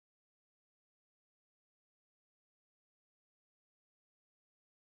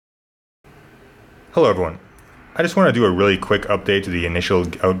Hello everyone. I just want to do a really quick update to the initial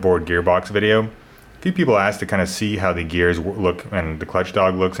outboard gearbox video. A few people asked to kind of see how the gears look and the clutch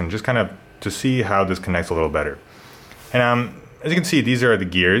dog looks, and just kind of to see how this connects a little better. And as you can see, these are the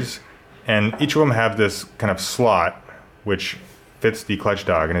gears, and each of them have this kind of slot which fits the clutch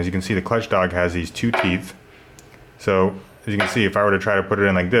dog. And as you can see, the clutch dog has these two teeth. So as you can see, if I were to try to put it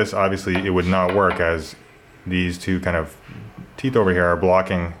in like this, obviously it would not work, as these two kind of teeth over here are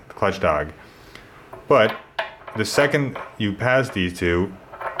blocking the clutch dog. But the second you pass these two,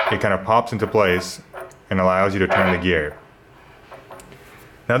 it kind of pops into place and allows you to turn the gear.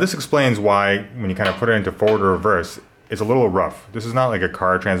 Now this explains why when you kind of put it into forward or reverse, it's a little rough. This is not like a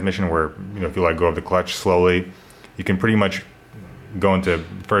car transmission where, if you let go of the clutch slowly, you can pretty much go into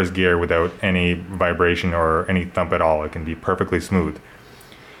first gear without any vibration or any thump at all. It can be perfectly smooth.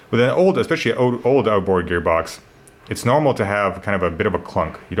 With an old, especially old outboard gearbox, it's normal to have kind of a bit of a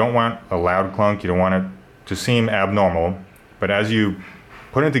clunk. You don't want a loud clunk, you don't want it to seem abnormal, but as you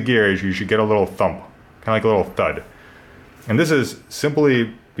put into gears, you should get a little thump, kind of like a little thud. And this is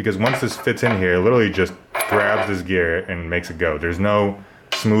simply because once this fits in here, it literally just grabs this gear and makes it go. There's no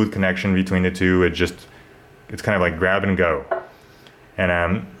smooth connection between the two, it's kind of like grab and go.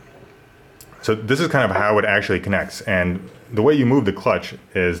 And so this is kind of how it actually connects. And the way you move the clutch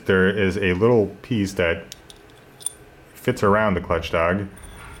is there is a little piece that fits around the clutch dog,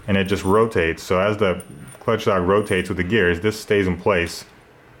 and it just rotates. So as the clutch dog rotates with the gears, this stays in place.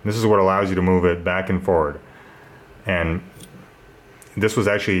 This is what allows you to move it back and forward. And this is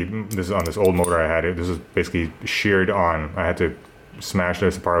on this old motor I had. This is basically sheared on. I had to smash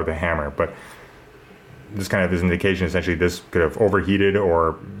this apart with a hammer, but this kind of is an indication essentially this could have overheated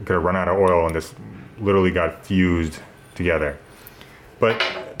or could have run out of oil, and this literally got fused together. But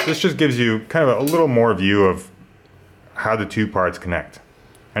this just gives you kind of a little more view of how the two parts connect.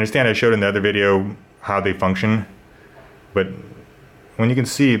 I understand I showed in the other video how they function, but when you can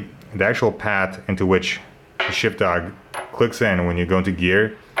see the actual path into which the shift dog clicks in when you go into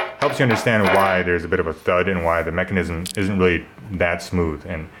gear, helps you understand why there's a bit of a thud and why the mechanism isn't really that smooth.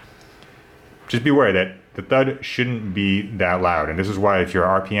 And just be aware that the thud shouldn't be that loud, and this is why if your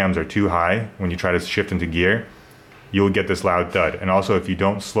RPMs are too high when you try to shift into gear, you'll get this loud thud. And also, if you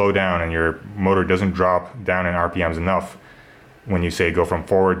don't slow down and your motor doesn't drop down in RPMs enough when you say go from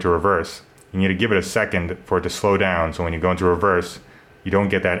forward to reverse, you need to give it a second for it to slow down, so when you go into reverse, you don't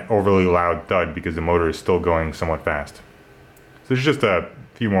get that overly loud thud because the motor is still going somewhat fast. So there's just a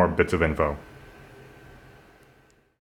few more bits of info.